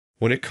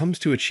When it comes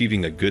to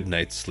achieving a good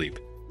night's sleep,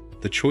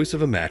 the choice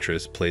of a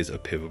mattress plays a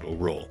pivotal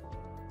role.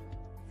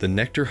 The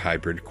Nectar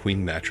Hybrid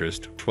Queen Mattress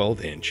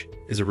 12-inch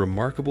is a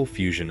remarkable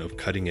fusion of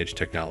cutting-edge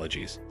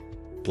technologies,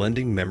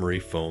 blending memory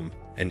foam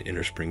and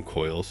innerspring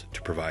coils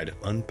to provide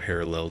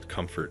unparalleled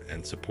comfort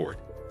and support.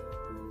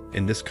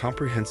 In this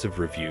comprehensive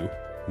review,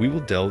 we will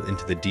delve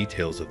into the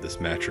details of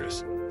this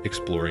mattress,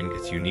 exploring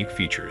its unique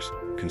features,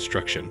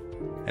 construction,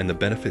 and the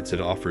benefits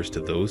it offers to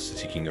those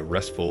seeking a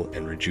restful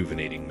and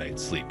rejuvenating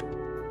night's sleep.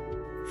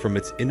 From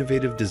its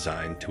innovative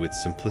design to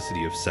its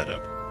simplicity of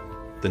setup,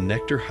 the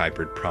Nectar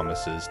Hybrid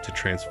promises to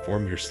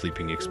transform your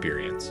sleeping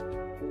experience,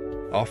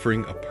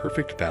 offering a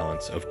perfect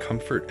balance of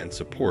comfort and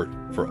support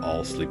for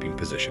all sleeping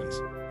positions.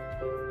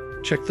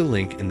 Check the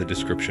link in the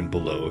description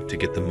below to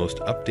get the most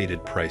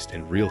updated price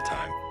in real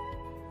time.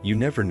 You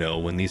never know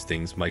when these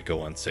things might go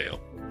on sale.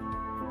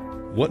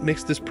 What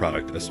makes this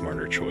product a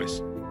smarter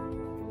choice?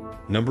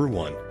 Number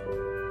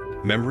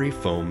 1. Memory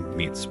foam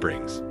meets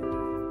springs.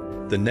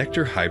 The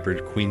Nectar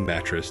Hybrid Queen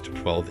Mattress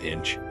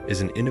 12-inch is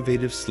an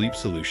innovative sleep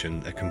solution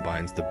that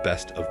combines the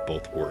best of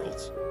both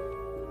worlds.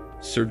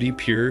 Certi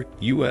Pure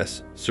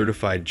US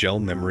certified gel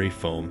memory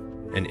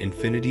foam and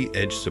Infinity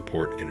Edge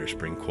support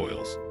innerspring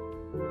coils.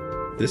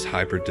 This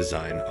hybrid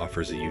design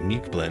offers a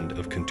unique blend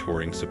of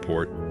contouring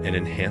support and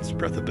enhanced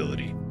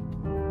breathability.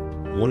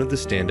 One of the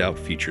standout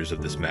features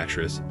of this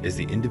mattress is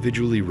the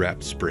individually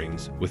wrapped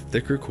springs with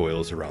thicker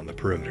coils around the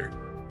perimeter.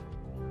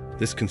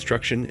 This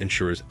construction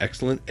ensures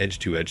excellent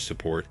edge-to-edge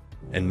support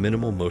and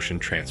minimal motion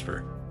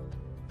transfer,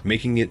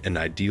 making it an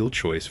ideal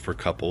choice for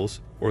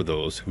couples or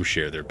those who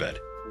share their bed.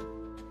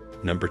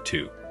 Number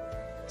 2.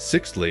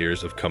 6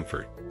 layers of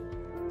comfort.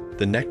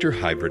 The Nectar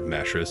Hybrid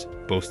mattress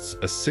boasts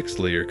a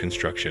 6-layer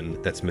construction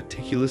that's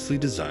meticulously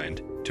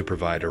designed to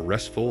provide a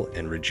restful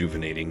and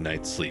rejuvenating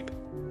night's sleep.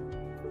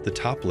 The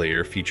top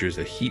layer features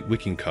a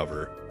heat-wicking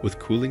cover with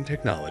cooling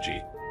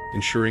technology,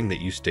 ensuring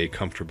that you stay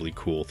comfortably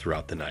cool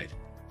throughout the night.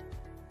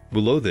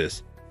 Below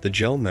this, the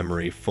gel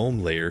memory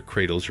foam layer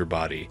cradles your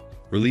body,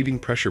 relieving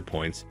pressure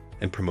points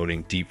and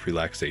promoting deep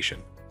relaxation.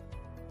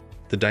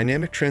 The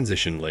dynamic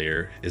transition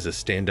layer is a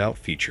standout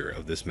feature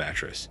of this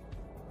mattress.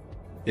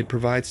 It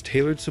provides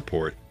tailored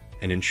support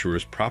and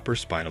ensures proper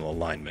spinal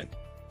alignment,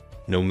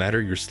 no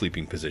matter your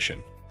sleeping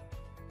position.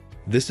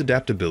 This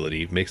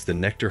adaptability makes the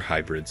Nectar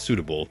Hybrid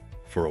suitable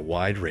for a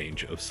wide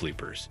range of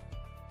sleepers.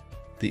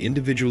 The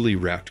individually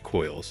wrapped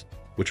coils,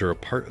 which are a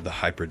part of the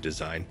hybrid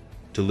design,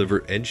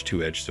 deliver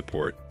edge-to-edge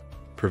support,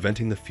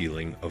 preventing the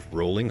feeling of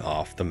rolling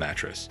off the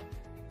mattress.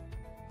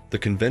 The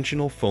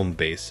conventional foam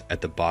base at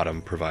the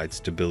bottom provides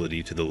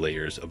stability to the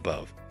layers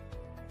above,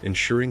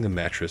 ensuring the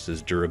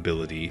mattress's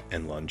durability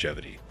and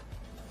longevity.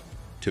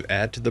 To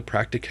add to the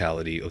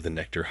practicality of the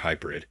Nectar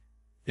Hybrid,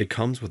 it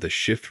comes with a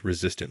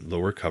shift-resistant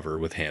lower cover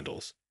with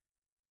handles.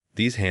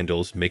 These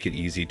handles make it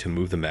easy to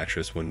move the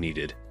mattress when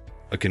needed,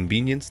 a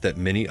convenience that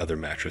many other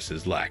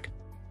mattresses lack.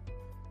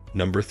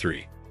 Number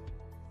 3.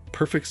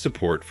 Perfect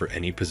support for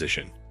any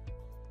position.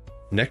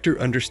 Nectar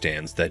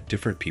understands that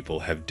different people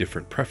have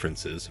different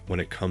preferences when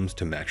it comes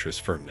to mattress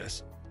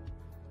firmness.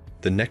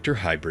 The Nectar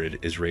Hybrid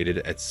is rated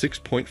at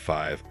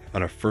 6.5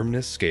 on a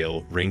firmness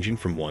scale ranging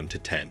from 1 to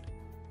 10,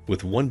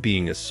 with 1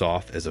 being as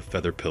soft as a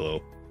feather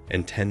pillow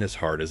and 10 as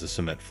hard as a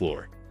cement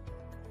floor.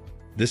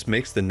 This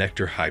makes the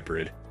Nectar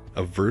Hybrid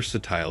a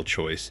versatile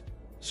choice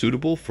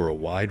suitable for a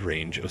wide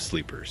range of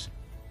sleepers.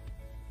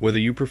 Whether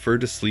you prefer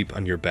to sleep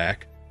on your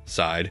back,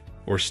 side,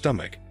 or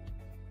stomach,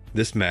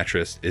 this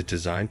mattress is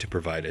designed to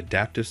provide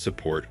adaptive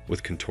support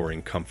with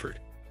contouring comfort.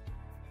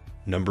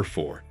 Number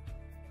 4.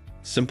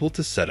 Simple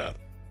to set up.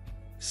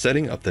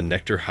 Setting up the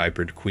Nectar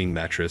Hybrid Queen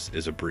Mattress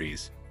is a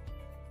breeze.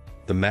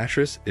 The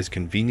mattress is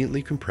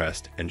conveniently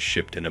compressed and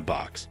shipped in a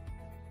box.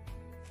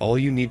 All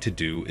you need to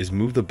do is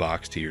move the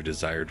box to your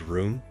desired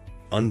room,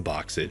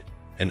 unbox it,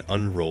 and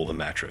unroll the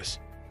mattress.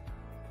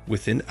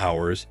 Within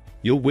hours,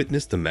 you'll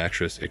witness the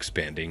mattress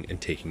expanding and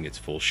taking its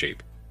full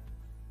shape.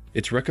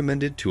 It's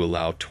recommended to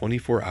allow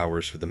 24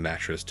 hours for the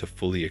mattress to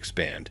fully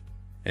expand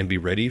and be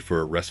ready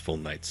for a restful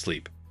night's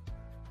sleep.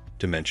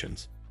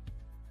 Dimensions.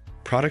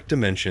 Product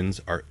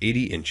dimensions are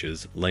 80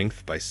 inches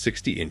length by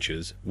 60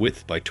 inches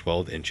width by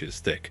 12 inches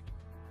thick.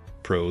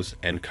 Pros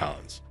and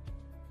cons.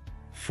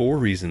 4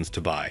 reasons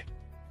to buy.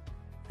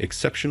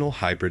 Exceptional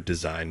hybrid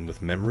design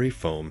with memory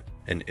foam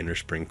and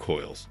innerspring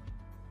coils.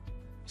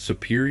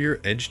 Superior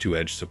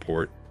edge-to-edge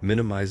support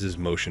minimizes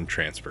motion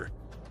transfer.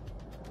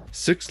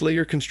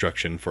 6-layer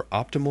construction for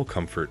optimal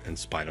comfort and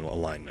spinal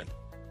alignment.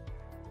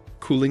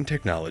 Cooling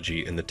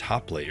technology in the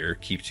top layer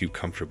keeps you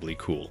comfortably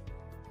cool.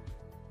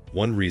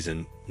 1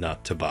 reason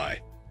not to buy.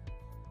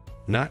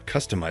 Not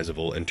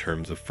customizable in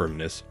terms of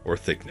firmness or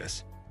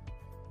thickness.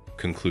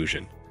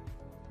 Conclusion.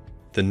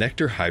 The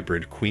Nectar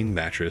Hybrid Queen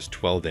Mattress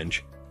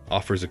 12-inch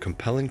offers a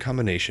compelling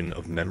combination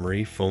of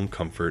memory, foam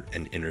comfort,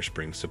 and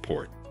innerspring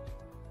support.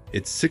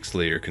 Its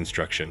 6-layer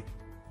construction,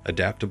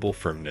 adaptable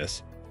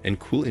firmness, and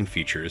cooling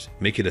features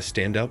make it a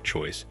standout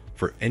choice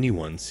for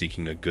anyone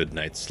seeking a good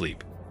night's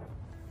sleep.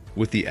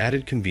 With the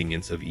added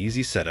convenience of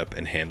easy setup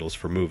and handles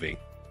for moving,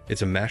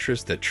 It's a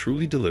mattress that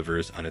truly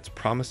delivers on its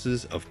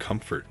promises of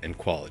comfort and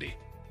quality.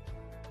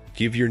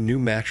 Give your new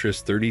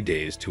mattress 30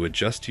 days to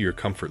adjust to your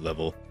comfort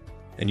level,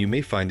 and you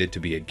may find it to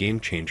be a game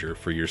changer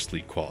for your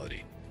sleep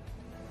quality.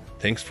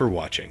 Thanks for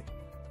watching.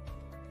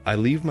 I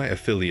leave my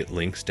affiliate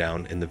links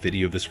down in the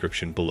video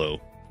description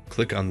below.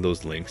 Click on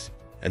those links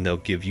and they'll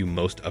give you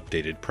most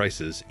updated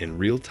prices in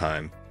real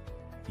time.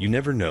 You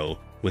never know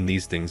when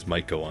these things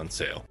might go on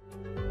sale.